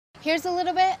Here's a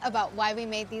little bit about why we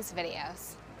made these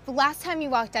videos. The last time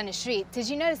you walked down the street, did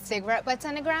you notice cigarette butts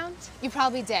on the ground? You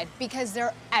probably did, because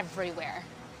they're everywhere.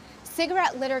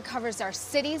 Cigarette litter covers our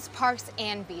cities, parks,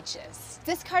 and beaches.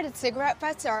 Discarded cigarette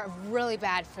butts are really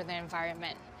bad for the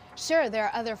environment. Sure, there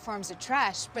are other forms of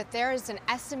trash, but there is an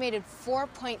estimated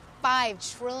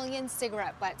 4.5 trillion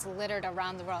cigarette butts littered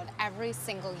around the world every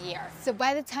single year. So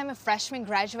by the time a freshman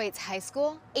graduates high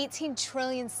school, 18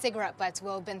 trillion cigarette butts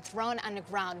will have been thrown on the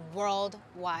ground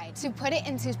worldwide. To put it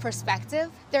into perspective,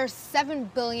 there are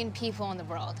 7 billion people in the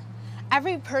world.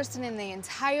 Every person in the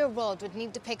entire world would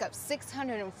need to pick up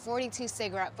 642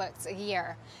 cigarette butts a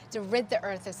year to rid the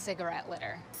earth of cigarette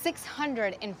litter.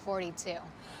 642.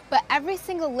 But every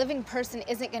single living person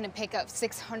isn't going to pick up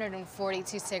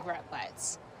 642 cigarette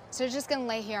butts. So they're just going to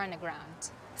lay here on the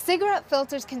ground. Cigarette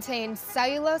filters contain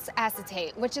cellulose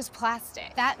acetate, which is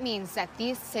plastic. That means that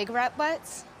these cigarette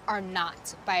butts are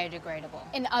not biodegradable.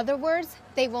 In other words,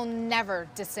 they will never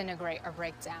disintegrate or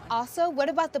break down. Also, what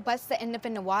about the butts that end up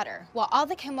in the water? Well, all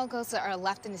the chemicals that are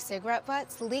left in the cigarette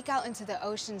butts leak out into the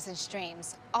oceans and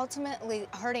streams, ultimately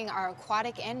hurting our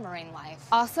aquatic and marine life.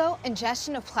 Also,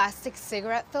 ingestion of plastic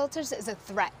cigarette filters is a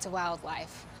threat to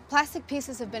wildlife. Plastic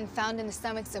pieces have been found in the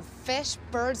stomachs of fish,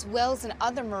 birds, whales, and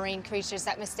other marine creatures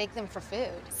that mistake them for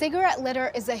food. Cigarette litter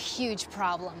is a huge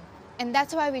problem, and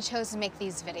that's why we chose to make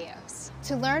these videos.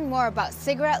 To learn more about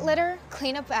cigarette litter,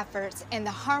 cleanup efforts, and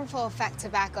the harmful effect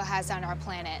tobacco has on our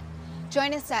planet,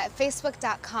 join us at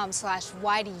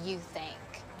facebook.com/whydouyoutthink.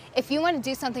 If you want to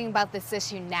do something about this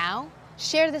issue now,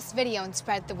 share this video and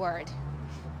spread the word.